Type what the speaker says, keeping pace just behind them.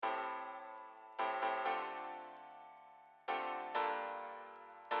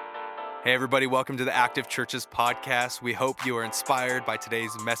Hey everybody, welcome to the Active Churches podcast. We hope you are inspired by today's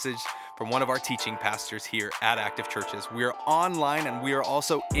message from one of our teaching pastors here at Active Churches. We are online and we are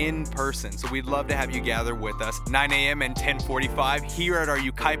also in person, so we'd love to have you gather with us 9 a.m. and 10:45 here at our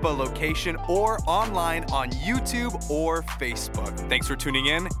Yucaipa location or online on YouTube or Facebook. Thanks for tuning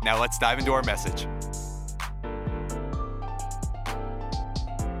in. Now let's dive into our message.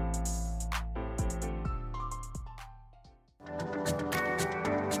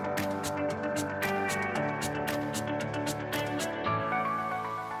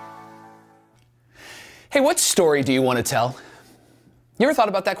 Hey, what story do you want to tell? You ever thought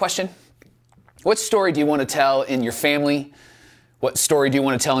about that question? What story do you want to tell in your family? What story do you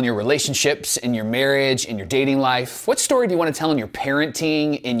want to tell in your relationships, in your marriage, in your dating life? What story do you want to tell in your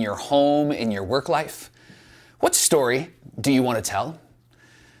parenting, in your home, in your work life? What story do you want to tell?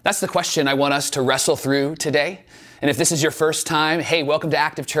 That's the question I want us to wrestle through today. And if this is your first time, hey, welcome to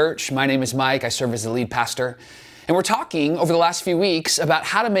Active Church. My name is Mike. I serve as the lead pastor. And we're talking over the last few weeks about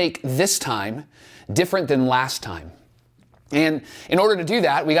how to make this time different than last time. And in order to do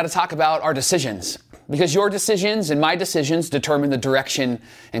that, we got to talk about our decisions, because your decisions and my decisions determine the direction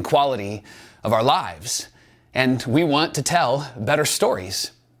and quality of our lives. And we want to tell better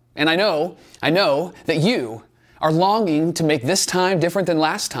stories. And I know that you are longing to make this time different than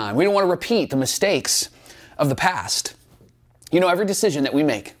last time. We don't want to repeat the mistakes of the past. You know, every decision that we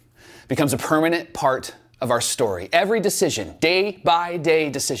make becomes a permanent part of our story. Every decision, day by day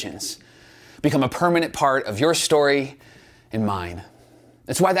decisions, become a permanent part of your story and mine.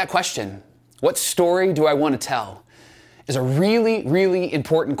 That's why that question, what story do I want to tell, is a really, really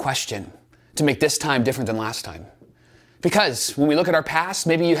important question to make this time different than last time. Because when we look at our past,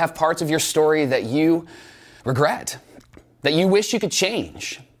 maybe you have parts of your story that you regret, that you wish you could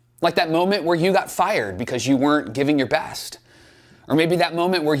change. Like that moment where you got fired because you weren't giving your best. Or maybe that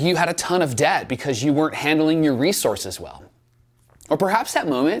moment where you had a ton of debt because you weren't handling your resources well. Or perhaps that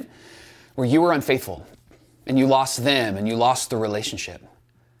moment where you were unfaithful and you lost them and you lost the relationship.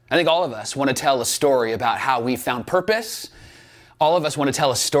 I think all of us want to tell a story about how we found purpose. All of us want to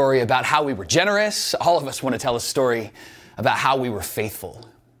tell a story about how we were generous. All of us want to tell a story about how we were faithful.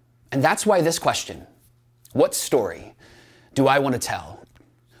 And that's why this question, what story do I want to tell,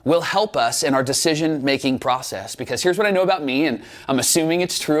 will help us in our decision-making process. Because here's what I know about me, and I'm assuming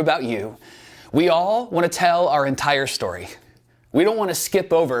it's true about you. We all want to tell our entire story. We don't want to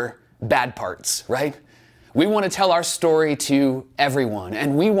skip over bad parts, right? We want to tell our story to everyone,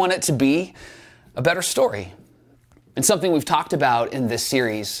 and we want it to be a better story. And something we've talked about in this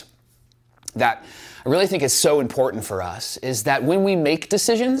series that I really think is so important for us is that when we make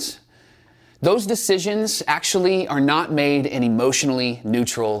decisions, those decisions actually are not made in emotionally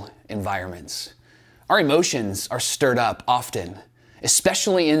neutral environments. Our emotions are stirred up often,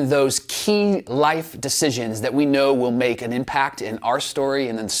 especially in those key life decisions that we know will make an impact in our story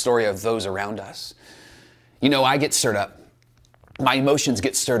and in the story of those around us. You know, I get stirred up. My emotions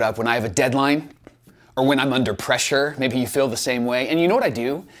get stirred up when I have a deadline or when I'm under pressure. Maybe you feel the same way. And you know what I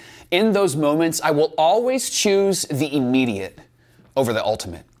do? In those moments, I will always choose the immediate over the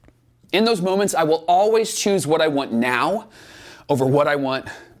ultimate. In those moments, I will always choose what I want now over what I want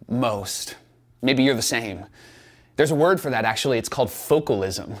most. Maybe you're the same. There's a word for that, actually. It's called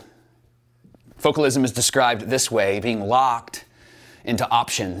focalism. Focalism is described this way, being locked into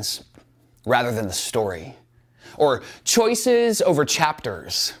options rather than the story. Or choices over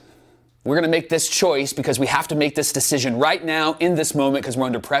chapters. We're going to make this choice because we have to make this decision right now in this moment because we're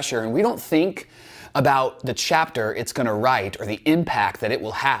under pressure. And we don't think about the chapter it's going to write or the impact that it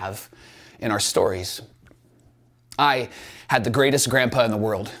will have in our stories. I had the greatest grandpa in the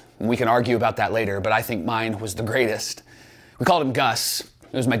world. And we can argue about that later, but I think mine was the greatest. We called him Gus.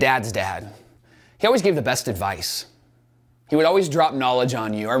 It was my dad's dad. He always gave the best advice. He would always drop knowledge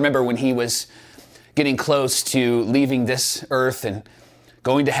on you. I remember when he was getting close to leaving this earth and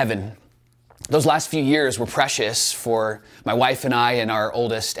going to heaven. Those last few years were precious for my wife and I and our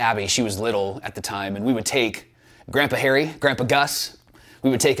oldest, Abby. She was little at the time, and we would take Grandpa Harry, Grandpa Gus. We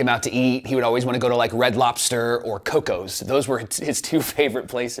would take him out to eat. He would always want to go to like Red Lobster or Coco's. Those were his two favorite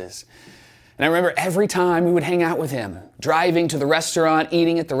places. And I remember every time we would hang out with him, driving to the restaurant,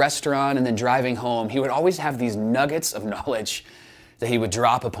 eating at the restaurant, and then driving home, he would always have these nuggets of knowledge that he would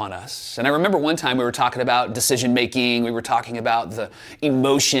drop upon us. And I remember one time we were talking about decision making. We were talking about the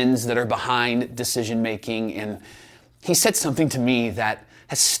emotions that are behind decision making. And he said something to me that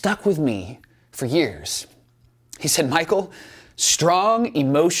has stuck with me for years. He said, Michael, strong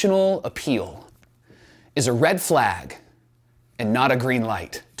emotional appeal is a red flag and not a green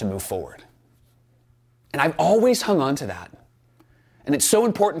light to move forward. And I've always hung on to that. And it's so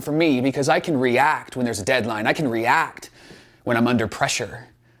important for me because I can react when there's a deadline. I can react when I'm under pressure.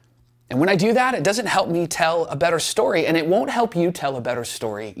 And when I do that, it doesn't help me tell a better story, and it won't help you tell a better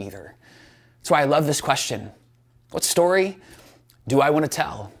story either. That's why I love this question. What story do I want to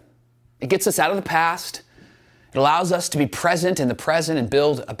tell? It gets us out of the past. It allows us to be present in the present and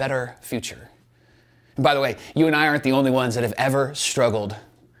build a better future. And by the way, you and I aren't the only ones that have ever struggled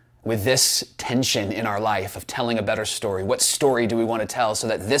with this tension in our life of telling a better story. What story do we want to tell so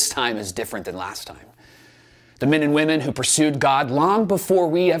that this time is different than last time? The men and women who pursued God long before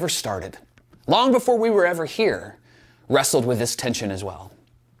we ever started, long before we were ever here, wrestled with this tension as well.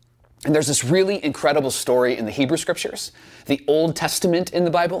 And there's this really incredible story in the Hebrew Scriptures, the Old Testament in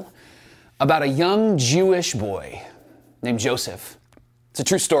the Bible, about a young Jewish boy named Joseph. It's a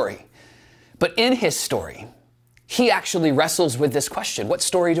true story. But in his story, he actually wrestles with this question: what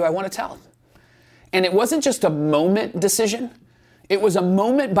story do I want to tell? And it wasn't just a moment decision. It was a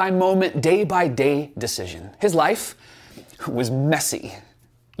moment by moment, day by day decision. His life was messy.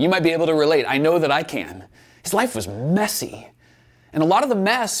 You might be able to relate. I know that I can. His life was messy. And a lot of the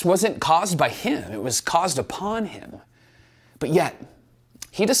mess wasn't caused by him. It was caused upon him. But yet,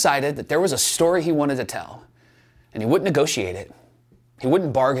 he decided that there was a story he wanted to tell, and he wouldn't negotiate it. He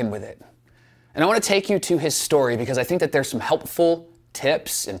wouldn't bargain with it. And I want to take you to his story because I think that there's some helpful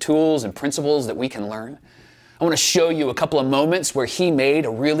tips and tools and principles that we can learn. I want to show you a couple of moments where he made a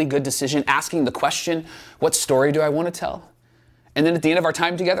really good decision, asking the question, what story do I want to tell? And then at the end of our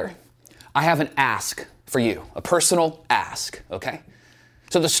time together, I have an ask for you, a personal ask, okay?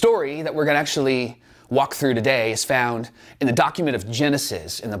 So the story that we're going to actually walk through today is found in the document of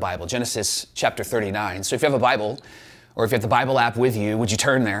Genesis in the Bible, Genesis chapter 39. So if you have a Bible, or if you have the Bible app with you, would you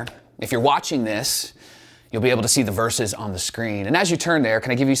turn there? If you're watching this, you'll be able to see the verses on the screen. And as you turn there,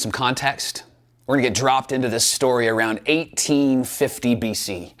 can I give you some context? We're going to get dropped into this story around 1850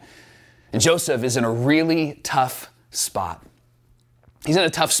 BC. And Joseph is in a really tough spot. He's in a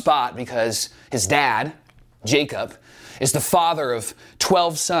tough spot because his dad, Jacob, is the father of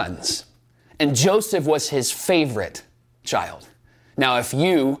 12 sons. And Joseph was his favorite child. Now, if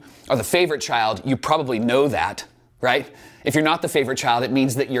you are the favorite child, you probably know that, right? If you're not the favorite child, it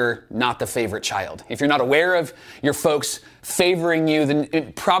means that you're not the favorite child. If you're not aware of your folks favoring you, then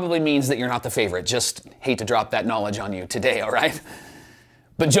it probably means that you're not the favorite. Just hate to drop that knowledge on you today, all right?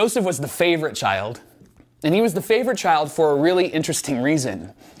 But Joseph was the favorite child, and he was the favorite child for a really interesting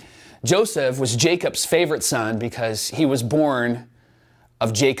reason. Joseph was Jacob's favorite son because he was born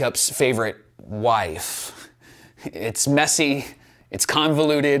of Jacob's favorite wife. It's messy, it's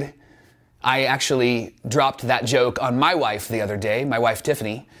convoluted. I actually dropped that joke on my wife the other day, my wife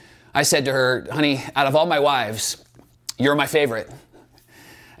Tiffany. I said to her, honey, out of all my wives, you're my favorite.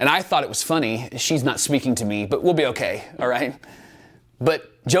 And I thought it was funny. She's not speaking to me, but we'll be okay, all right?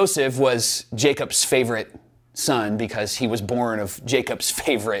 But Joseph was Jacob's favorite son because he was born of Jacob's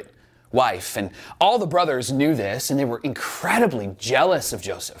favorite wife. And all the brothers knew this, and they were incredibly jealous of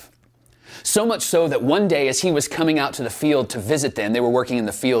Joseph. So much so that one day as he was coming out to the field to visit them, they were working in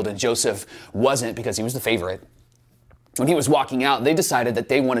the field and Joseph wasn't because he was the favorite. When he was walking out, they decided that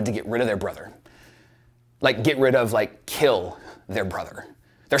they wanted to get rid of their brother. Kill their brother.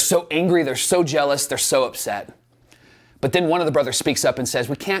 They're so angry, they're so jealous, they're so upset. But then one of the brothers speaks up and says,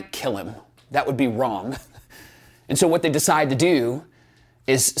 we can't kill him. That would be wrong. And so what they decide to do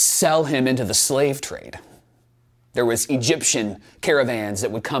is sell him into the slave trade. There was Egyptian caravans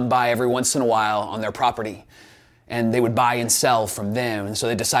that would come by every once in a while on their property, and they would buy and sell from them. And so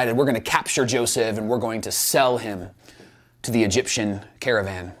they decided, we're going to capture Joseph and we're going to sell him to the Egyptian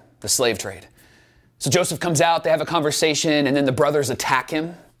caravan, the slave trade. So Joseph comes out, they have a conversation, and then the brothers attack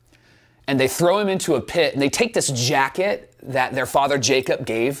him, and they throw him into a pit, and they take this jacket that their father Jacob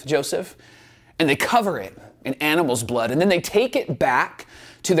gave Joseph, and they cover it in animal's blood, and then they take it back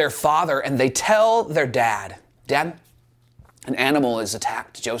to their father, and they tell their dad, Dad, an animal has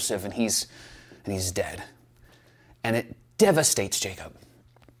attacked Joseph and he's dead. And it devastates Jacob,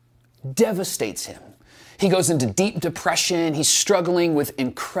 devastates him. He goes into deep depression. He's struggling with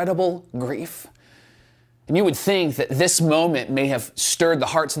incredible grief. And you would think that this moment may have stirred the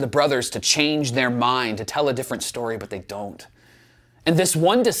hearts of the brothers to change their mind, to tell a different story, but they don't. And this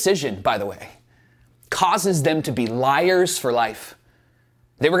one decision, by the way, causes them to be liars for life.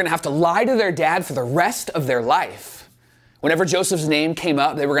 They were going to have to lie to their dad for the rest of their life. Whenever Joseph's name came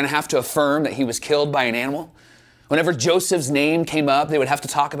up, they were going to have to affirm that he was killed by an animal. Whenever Joseph's name came up, they would have to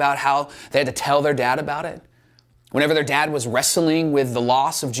talk about how they had to tell their dad about it. Whenever their dad was wrestling with the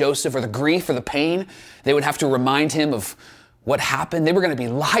loss of Joseph or the grief or the pain, they would have to remind him of what happened. They were going to be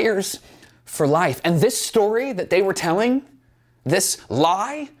liars for life. And this story that they were telling This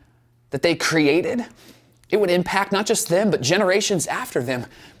lie that they created, it would impact not just them, but generations after them.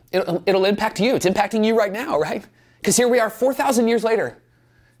 It'll impact you. It's impacting you right now, right? Because here we are 4,000 years later,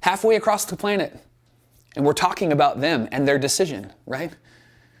 halfway across the planet, and we're talking about them and their decision, right?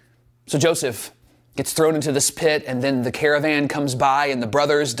 So Joseph gets thrown into this pit, and then the caravan comes by, and the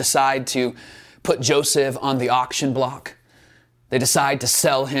brothers decide to put Joseph on the auction block. They decide to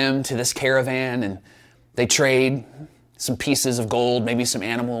sell him to this caravan, and they trade some pieces of gold, maybe some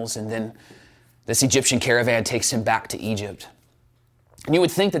animals, and then this Egyptian caravan takes him back to Egypt. And you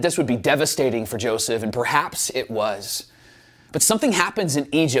would think that this would be devastating for Joseph, and perhaps it was. But something happens in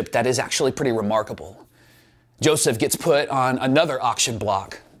Egypt that is actually pretty remarkable. Joseph gets put on another auction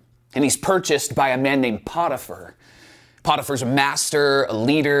block, and he's purchased by a man named Potiphar. Potiphar's a master, a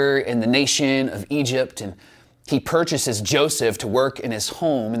leader in the nation of Egypt, and he purchases Joseph to work in his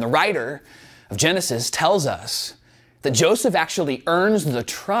home. And the writer of Genesis tells us that Joseph actually earns the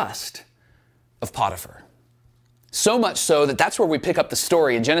trust of Potiphar. So much so that that's where we pick up the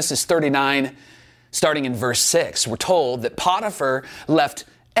story. In Genesis 39, starting in verse 6, we're told that Potiphar left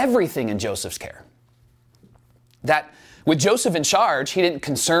everything in Joseph's care. That with Joseph in charge, he didn't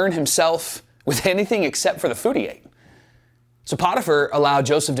concern himself with anything except for the food he ate. So Potiphar allowed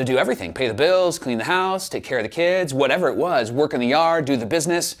Joseph to do everything, pay the bills, clean the house, take care of the kids, whatever it was, work in the yard, do the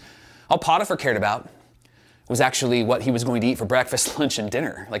business. All Potiphar cared about was actually what he was going to eat for breakfast, lunch, and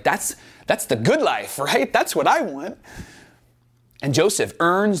dinner. Like that's the good life, right? That's what I want. And Joseph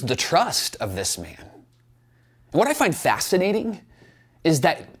earns the trust of this man. And what I find fascinating is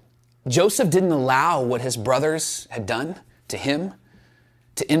that Joseph didn't allow what his brothers had done to him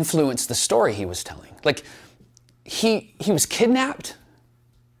to influence the story he was telling. Like he was kidnapped,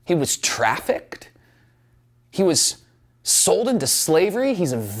 he was trafficked, he was sold into slavery,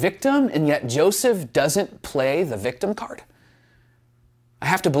 he's a victim, and yet Joseph doesn't play the victim card. I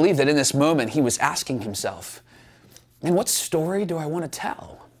have to believe that in this moment he was asking himself, man, what story do I want to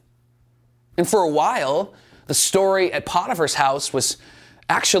tell? And for a while, the story at Potiphar's house was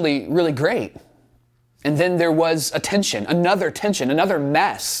actually really great. And then there was a tension, another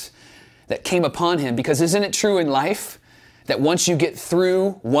mess that came upon him. Because isn't it true in life that once you get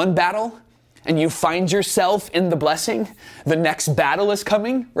through one battle and you find yourself in the blessing, the next battle is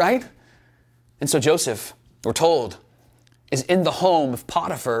coming, right? And so Joseph, we're told, is in the home of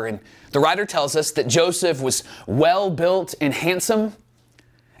Potiphar. And the writer tells us that Joseph was well-built and handsome.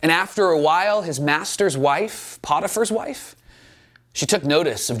 And after a while, his master's wife, Potiphar's wife, she took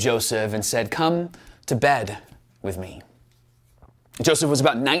notice of Joseph and said, "Come to bed with me." Joseph was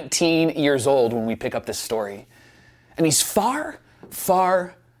about 19 years old when we pick up this story. And he's far,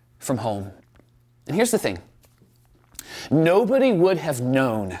 far from home. And here's the thing. Nobody would have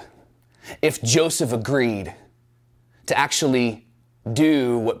known if Joseph agreed to actually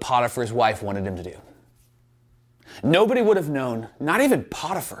do what Potiphar's wife wanted him to do. Nobody would have known, not even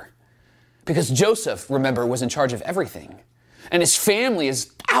Potiphar, because Joseph, remember, was in charge of everything. And his family is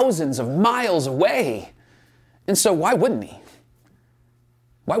thousands of miles away. And so why wouldn't he?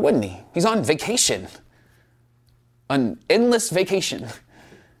 Why wouldn't he? He's on vacation, an endless vacation.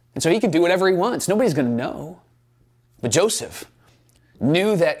 And so he can do whatever he wants. Nobody's going to know. But Joseph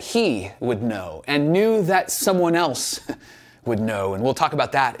knew that he would know and knew that someone else would know. And we'll talk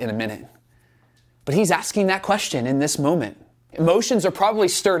about that in a minute. But he's asking that question in this moment. Emotions are probably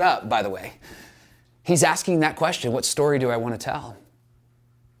stirred up, by the way. He's asking that question, what story do I want to tell?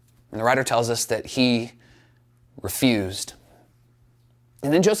 And the writer tells us that he refused.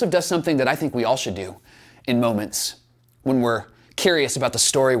 And then Joseph does something that I think we all should do in moments when we're curious about the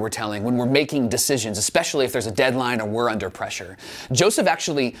story we're telling, when we're making decisions, especially if there's a deadline or we're under pressure. Joseph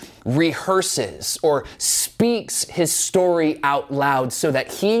actually rehearses or speaks his story out loud so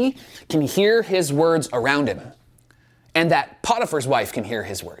that he can hear his words around him and that Potiphar's wife can hear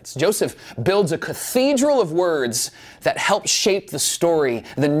his words. Joseph builds a cathedral of words that help shape the story,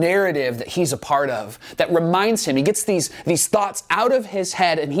 the narrative that he's a part of, that reminds him. He gets these thoughts out of his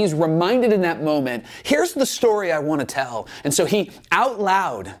head and he's reminded in that moment, here's the story I want to tell. And so he out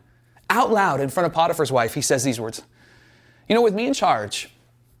loud in front of Potiphar's wife, he says these words, "You know, with me in charge,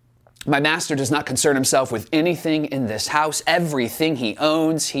 my master does not concern himself with anything in this house. Everything he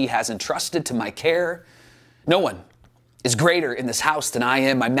owns, he has entrusted to my care. No one is greater in this house than I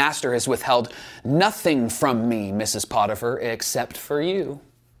am. My master has withheld nothing from me, Mrs. Potiphar, except for you,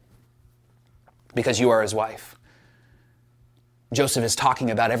 because you are his wife." Joseph is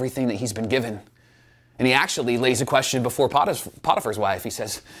talking about everything that he's been given. And he actually lays a question before Potiphar's wife. He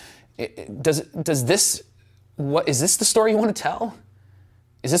says, is this the story you want to tell?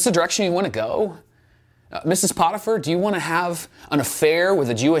 Is this the direction you want to go? Mrs. Potiphar, do you want to have an affair with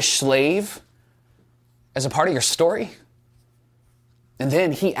a Jewish slave as a part of your story? And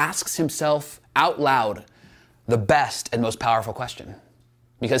then he asks himself out loud the best and most powerful question,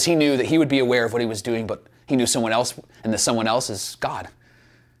 because he knew that he would be aware of what he was doing, but he knew someone else, and the someone else is God.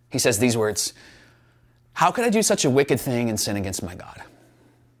 He says these words, "How could I do such a wicked thing and sin against my God?"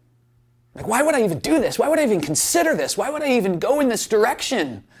 Like, why would I even do this? Why would I even consider this? Why would I even go in this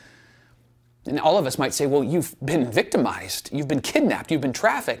direction? And all of us might say, well, you've been victimized. You've been kidnapped. You've been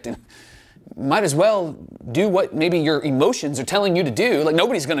trafficked. And might as well do what maybe your emotions are telling you to do. Like,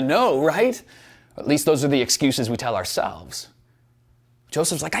 nobody's going to know, right? At least those are the excuses we tell ourselves.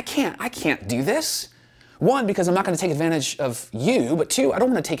 Joseph's like, I can't do this. One, because I'm not going to take advantage of you. But two, I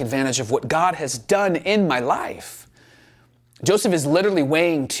don't want to take advantage of what God has done in my life. Joseph is literally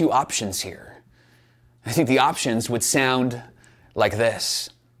weighing two options here. I think the options would sound like this.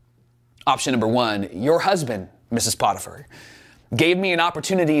 Option number one, your husband, Mrs. Potiphar, gave me an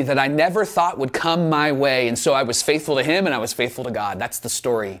opportunity that I never thought would come my way, and so I was faithful to him and I was faithful to God. That's the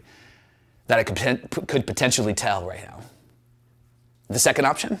story that I could potentially tell right now. The second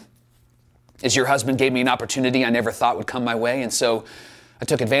option is your husband gave me an opportunity I never thought would come my way, and so I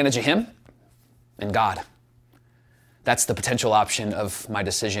took advantage of him and God. That's the potential option of my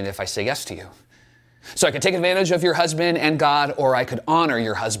decision if I say yes to you. So I could take advantage of your husband and God, or I could honor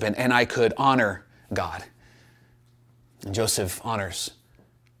your husband and I could honor God. And Joseph honors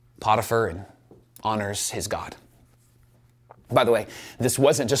Potiphar and honors his God. By the way, this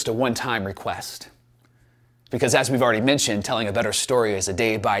wasn't just a one-time request, because as we've already mentioned, telling a better story is a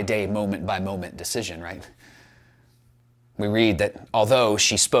day-by-day, moment-by-moment decision, right? We read that although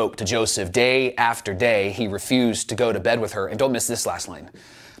she spoke to Joseph day after day, he refused to go to bed with her. And don't miss this last line.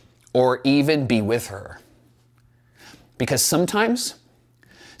 Or even be with her. Because sometimes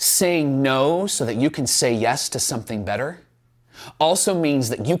saying no so that you can say yes to something better also means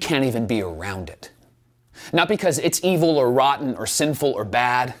that you can't even be around it. Not because it's evil or rotten or sinful or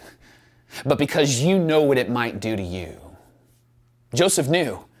bad, but because you know what it might do to you. Joseph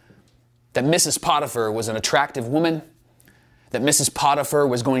knew that Mrs. Potiphar was an attractive woman, that Mrs. Potiphar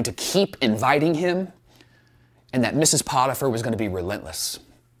was going to keep inviting him, and that Mrs. Potiphar was going to be relentless.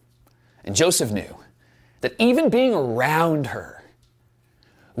 And Joseph knew that even being around her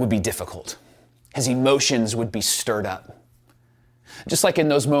would be difficult. His emotions would be stirred up. Just like in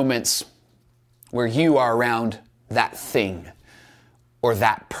those moments where you are around that thing or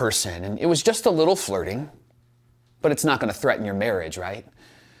that person, and it was just a little flirting, but it's not going to threaten your marriage, right?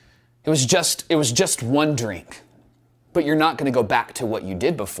 It was just one drink, but you're not going to go back to what you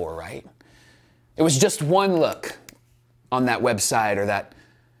did before, right? It was just one look on that website or that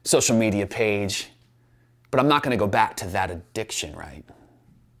social media page, but I'm not going to go back to that addiction, right?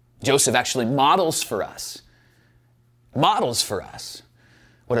 Joseph actually models for us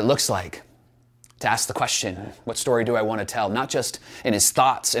what it looks like to ask the question, what story do I want to tell? Not just in his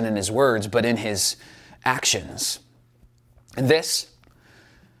thoughts and in his words, but in his actions. And this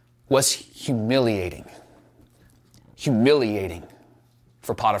was humiliating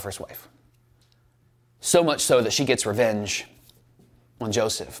for Potiphar's wife. So much so that she gets revenge on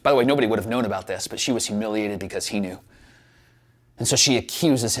Joseph. By the way, nobody would have known about this, but she was humiliated because he knew. And so she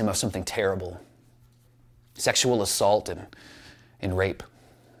accuses him of something terrible, sexual assault and rape.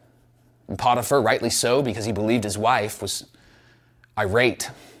 And Potiphar, rightly so, because he believed his wife was irate,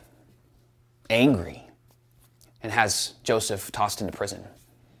 angry, and has Joseph tossed into prison.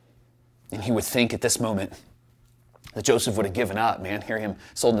 And he would think at this moment that Joseph would have given up, man. Hear him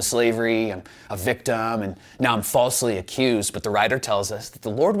sold into slavery, I'm a victim, and now I'm falsely accused. But the writer tells us that the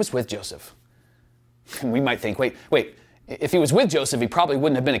Lord was with Joseph. And we might think, wait, if he was with Joseph, he probably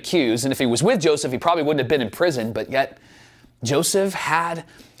wouldn't have been accused. And if he was with Joseph, he probably wouldn't have been in prison. But yet, Joseph had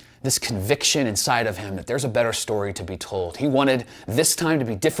this conviction inside of him that there's a better story to be told. He wanted this time to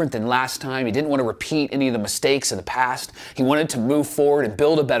be different than last time. He didn't want to repeat any of the mistakes of the past. He wanted to move forward and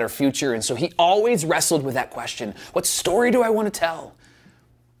build a better future. And so he always wrestled with that question, what story do I want to tell?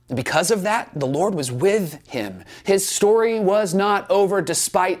 And because of that, the Lord was with him. His story was not over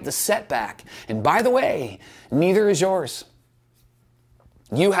despite the setback. And by the way, neither is yours.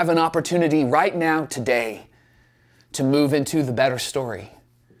 You have an opportunity right now, today, to move into the better story,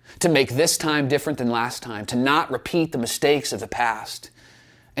 to make this time different than last time, to not repeat the mistakes of the past.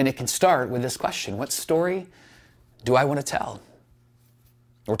 And it can start with this question, what story do I want to tell?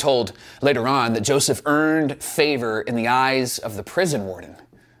 We're told later on that Joseph earned favor in the eyes of the prison warden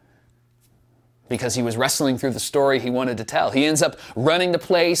because he was wrestling through the story he wanted to tell. He ends up running the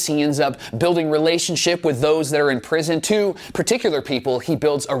place. He ends up building relationship with those that are in prison. Two particular people he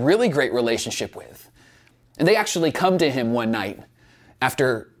builds a really great relationship with And they actually come to him one night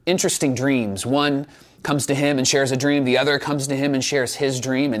after interesting dreams. One comes to him and shares a dream. The other comes to him and shares his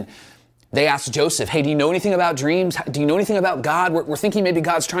dream. And they ask Joseph, hey, do you know anything about dreams? Do you know anything about God? We're thinking maybe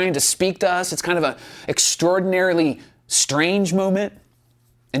God's trying to speak to us. It's kind of an extraordinarily strange moment.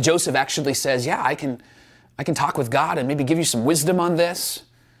 And Joseph actually says, yeah, I can talk with God and maybe give you some wisdom on this.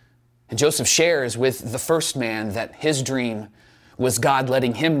 And Joseph shares with the first man that his dream was God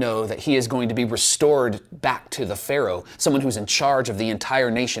letting him know that he is going to be restored back to the Pharaoh, someone who's in charge of the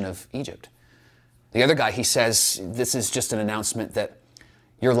entire nation of Egypt. The other guy, he says, this is just an announcement that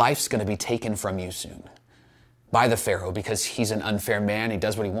your life's going to be taken from you soon by the Pharaoh because he's an unfair man. He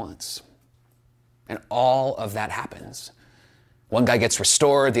does what he wants. And all of that happens. One guy gets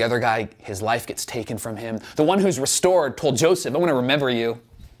restored. The other guy, his life gets taken from him. The one who's restored told Joseph, I'm going to remember you.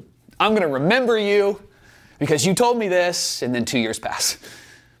 I'm going to remember you because you told me this. And then 2 years pass.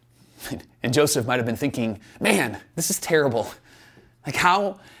 And Joseph might have been thinking, man, this is terrible. Like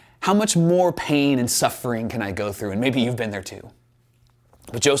how much more pain and suffering can I go through? And maybe you've been there too.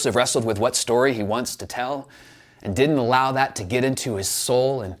 But Joseph wrestled with what story he wants to tell and didn't allow that to get into his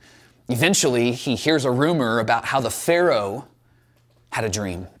soul. And eventually he hears a rumor about how the Pharaoh had a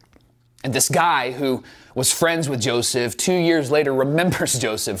dream. And this guy who was friends with Joseph 2 years later remembers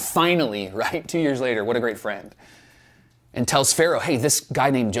Joseph finally, right? 2 years later, what a great friend. And tells Pharaoh, hey, this guy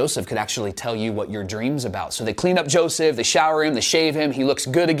named Joseph could actually tell you what your dream's about. So they clean up Joseph, they shower him, they shave him, he looks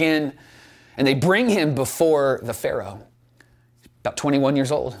good again. And they bring him before the Pharaoh, about 21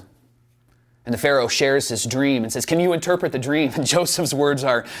 years old. And the Pharaoh shares his dream and says, can you interpret the dream? And Joseph's words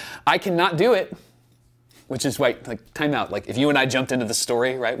are, I cannot do it. Which is like time out. Like if you and I jumped into the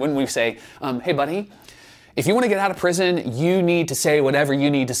story, right? Wouldn't we say, hey buddy, if you want to get out of prison, you need to say whatever you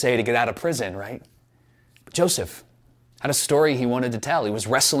need to say to get out of prison, right? But Joseph had a story he wanted to tell. He was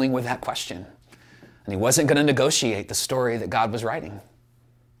wrestling with that question. And he wasn't going to negotiate the story that God was writing.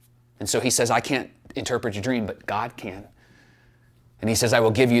 And so he says, I can't interpret your dream, but God can. And he says, I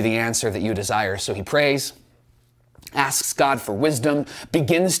will give you the answer that you desire. So he prays, asks God for wisdom,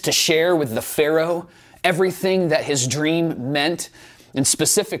 begins to share with the Pharaoh everything that his dream meant. And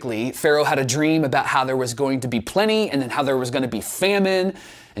specifically, Pharaoh had a dream about how there was going to be plenty and then how there was going to be famine.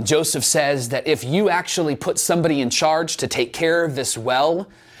 And Joseph says that if you actually put somebody in charge to take care of this well,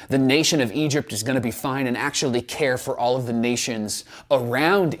 the nation of Egypt is going to be fine and actually care for all of the nations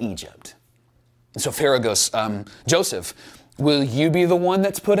around Egypt. And so Pharaoh goes, Joseph, will you be the one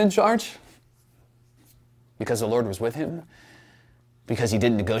that's put in charge? Because the Lord was with him? Because he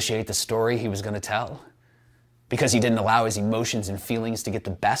didn't negotiate the story he was going to tell? Because he didn't allow his emotions and feelings to get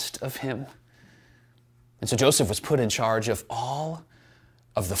the best of him? And so Joseph was put in charge of all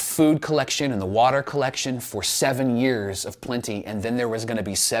of the food collection and the water collection for 7 years of plenty, and then there was going to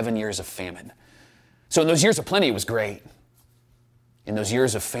be 7 years of famine. So in those years of plenty, it was great. In those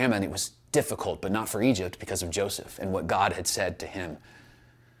years of famine, it was difficult, but not for Egypt because of Joseph and what God had said to him.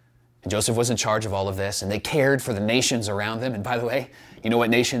 And Joseph was in charge of all of this, and they cared for the nations around them. And by the way, you know what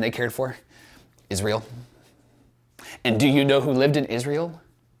nation they cared for? Israel. And do you know who lived in Israel?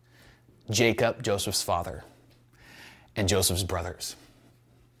 Jacob, Joseph's father, and Joseph's brothers,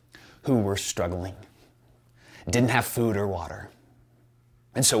 who were struggling, didn't have food or water.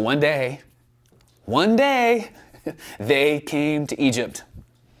 And so one day, they came to Egypt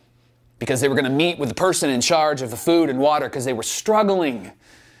because they were going to meet with the person in charge of the food and water because they were struggling.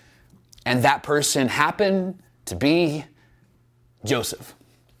 And that person happened to be Joseph.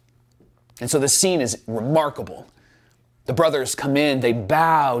 And so the scene is remarkable. The brothers come in, they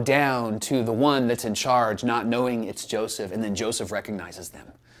bow down to the one that's in charge, not knowing it's Joseph, and then Joseph recognizes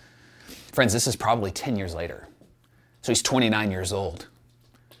them. Friends, this is probably 10 years later. So he's 29 years old.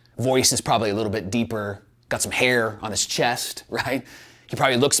 Voice is probably a little bit deeper, got some hair on his chest, right? He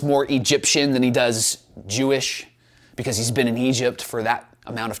probably looks more Egyptian than he does Jewish because he's been in Egypt for that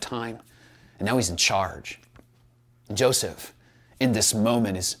amount of time. And now he's in charge. And Joseph, in this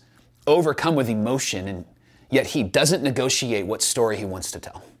moment, is overcome with emotion, and yet he doesn't negotiate what story he wants to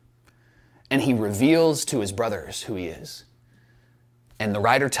tell. And he reveals to his brothers who he is. And the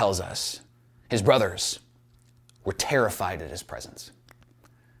writer tells us his brothers were terrified at his presence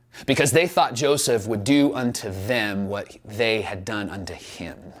because they thought Joseph would do unto them what they had done unto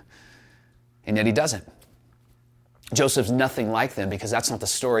him. And yet he doesn't. Joseph's nothing like them because that's not the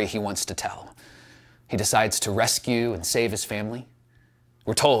story he wants to tell. He decides to rescue and save his family.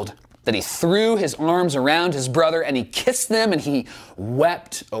 We're told that he threw his arms around his brother and he kissed them and he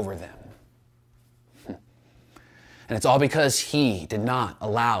wept over them. And it's all because he did not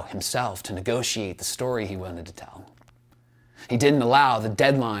allow himself to negotiate the story he wanted to tell. He didn't allow the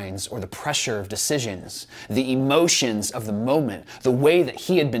deadlines or the pressure of decisions, the emotions of the moment, the way that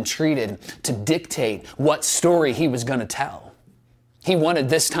he had been treated to dictate what story he was going to tell. He wanted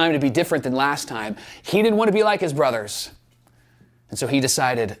this time to be different than last time. He didn't want to be like his brothers. And so he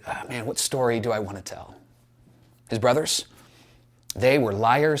decided, man, what story do I want to tell? His brothers, they were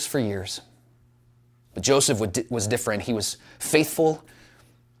liars for years. But Joseph was different. He was faithful.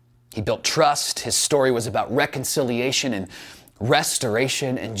 He built trust. His story was about reconciliation and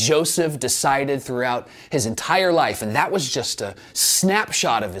restoration. And Joseph decided throughout his entire life, and that was just a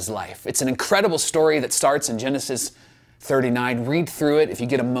snapshot of his life. It's an incredible story that starts in Genesis 39. Read through it if you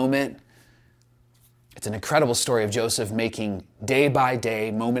get a moment. It's an incredible story of Joseph making day by day,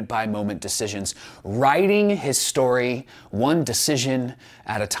 moment by moment decisions, writing his story one decision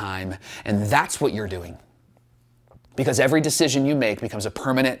at a time. And that's what you're doing. Because every decision you make becomes a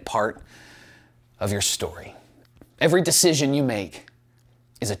permanent part of your story. Every decision you make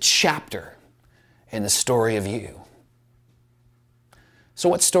is a chapter in the story of you. So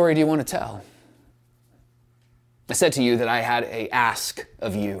what story do you want to tell? I said to you that I had an ask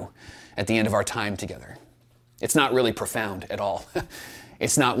of you at the end of our time together. It's not really profound at all.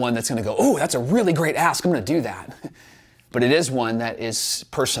 It's not one that's going to go, oh, that's a really great ask, I'm going to do that. But it is one that is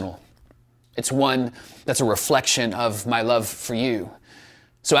personal. It's one that's a reflection of my love for you.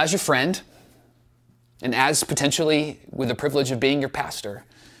 So as your friend, and as potentially with the privilege of being your pastor,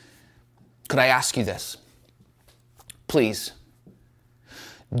 could I ask you this? Please,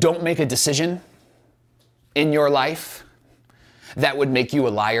 don't make a decision in your life that would make you a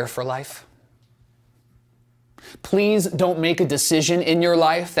liar for life. Please don't make a decision in your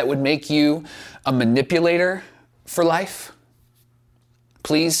life that would make you a manipulator for life.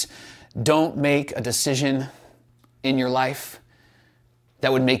 Please don't make a decision in your life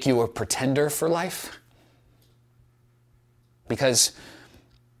that would make you a pretender for life. Because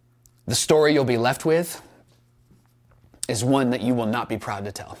the story you'll be left with is one that you will not be proud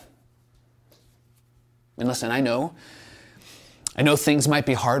to tell. And listen, I know things might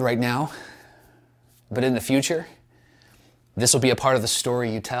be hard right now, but in the future, this will be a part of the story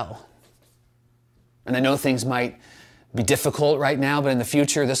you tell. And I know things might be difficult right now, but in the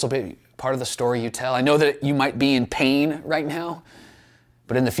future, this will be part of the story you tell. I know that you might be in pain right now,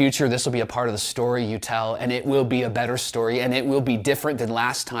 but in the future, this will be a part of the story you tell, and it will be a better story, and it will be different than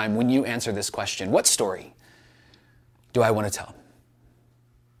last time when you answer this question. What story do I want to tell?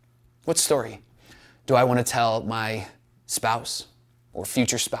 What story do I want to tell my spouse or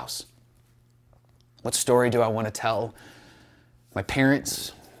future spouse? What story do I want to tell my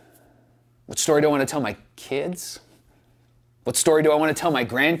parents? What story do I want to tell my kids? What story do I want to tell my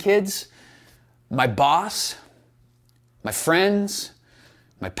grandkids? My boss? My friends?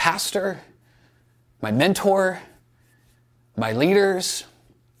 My pastor? My mentor? My leaders?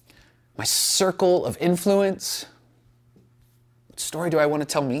 My circle of influence? What story do I want to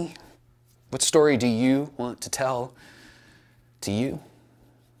tell me? What story do you want to tell to you?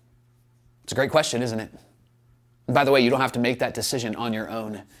 It's a great question, isn't it? And by the way, you don't have to make that decision on your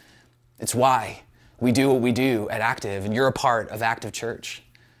own. It's why we do what we do at Active, and you're a part of Active Church.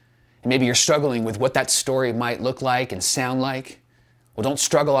 And maybe you're struggling with what that story might look like and sound like. Well, don't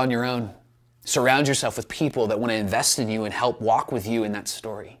struggle on your own. Surround yourself with people that want to invest in you and help walk with you in that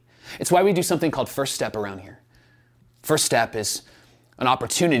story. It's why we do something called First Step around here. First Step is an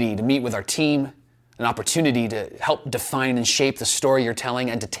opportunity to meet with our team, an opportunity to help define and shape the story you're telling,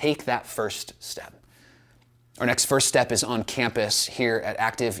 and to take that first step. Our next First Step is on campus here at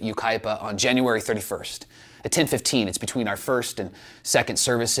Active Yucaipa on January 31st at 10:15. It's between our first and second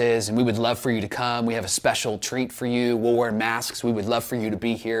services, and we would love for you to come. We have a special treat for you. We'll wear masks. We would love for you to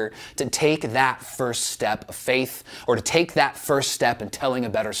be here to take that first step of faith, or to take that first step in telling a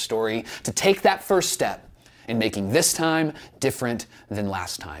better story, to take that first step in making this time different than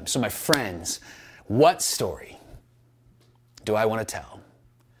last time. So my friends, what story do I want to tell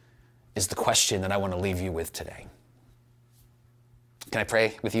is the question that I want to leave you with today. Can I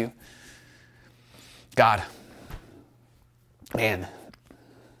pray with you? God, man,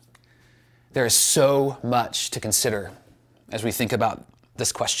 there is so much to consider as we think about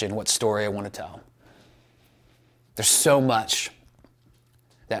this question, what story I want to tell. There's so much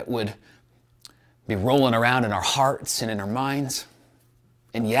that would be rolling around in our hearts and in our minds.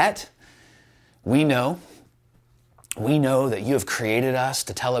 And yet, we know that you have created us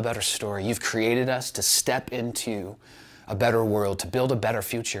to tell a better story. You've created us to step into a better world, to build a better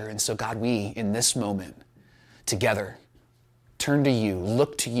future. And so, God, we, in this moment, together, turn to you,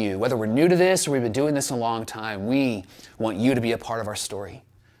 look to you. Whether we're new to this or we've been doing this a long time, we want you to be a part of our story.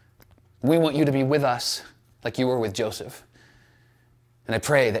 We want you to be with us like you were with Joseph. And I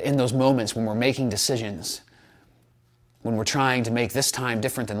pray that in those moments when we're making decisions, when we're trying to make this time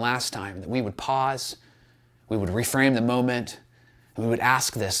different than last time, that we would pause, we would reframe the moment, and we would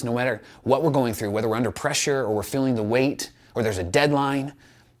ask this, no matter what we're going through, whether we're under pressure or we're feeling the weight or there's a deadline,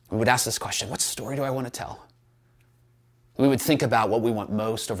 we would ask this question: what story do I want to tell? We would think about what we want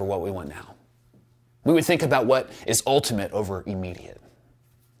most over what we want now. We would think about what is ultimate over immediate.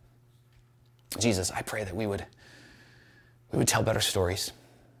 Jesus, I pray that we would tell better stories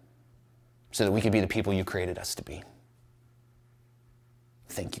so that we could be the people you created us to be.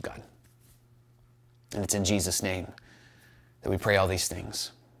 Thank you, God. And it's in Jesus' name that we pray all these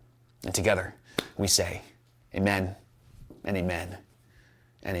things. And together we say amen and amen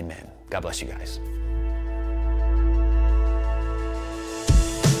and amen. God bless you guys.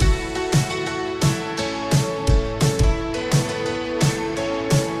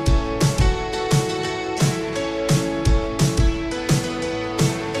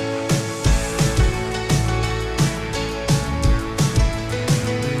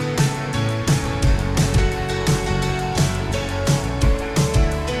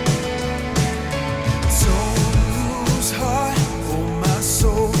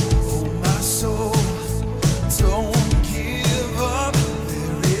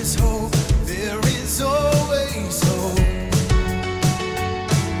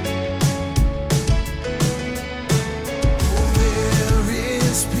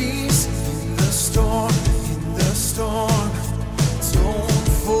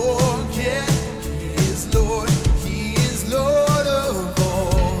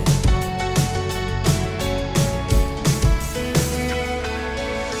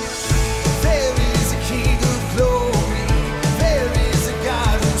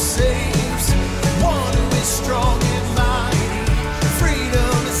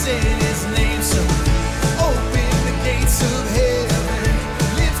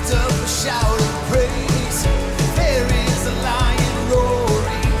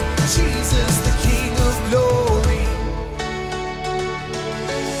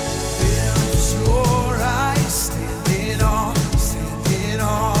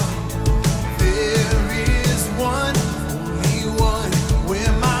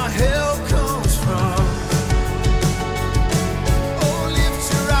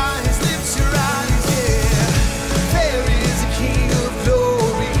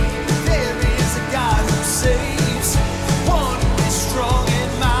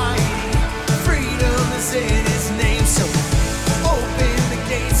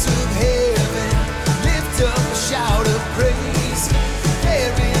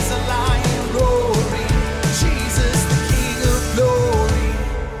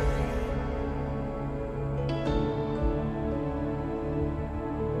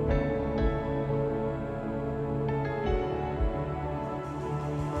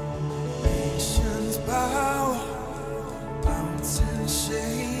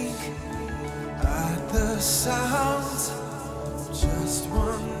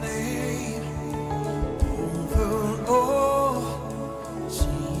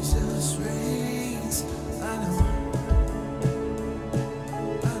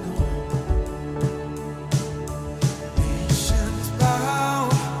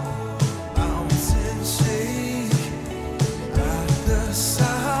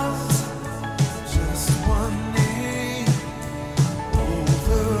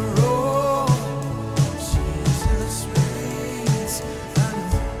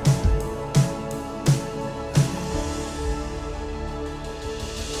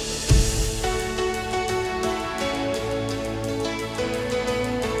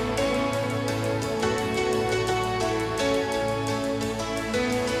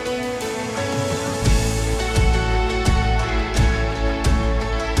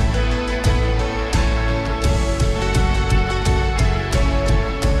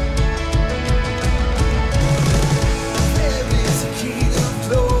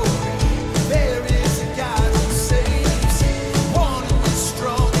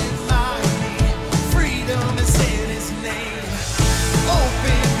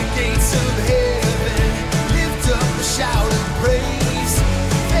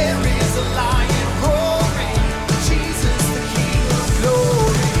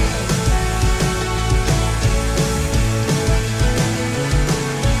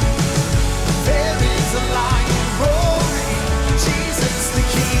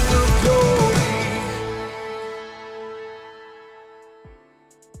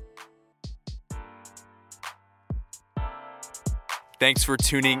 Thanks for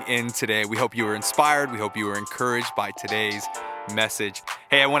tuning in today. We hope you were inspired. We hope you were encouraged by today's message.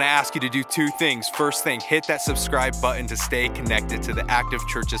 Hey, I want to ask you to do two things. First thing, hit that subscribe button to stay connected to the Active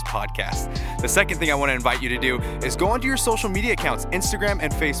Churches podcast. The second thing I want to invite you to do is go onto your social media accounts, Instagram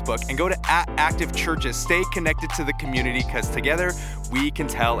and Facebook, and go to @Active Churches. Stay connected to the community because together we can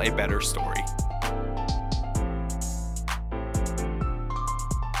tell a better story.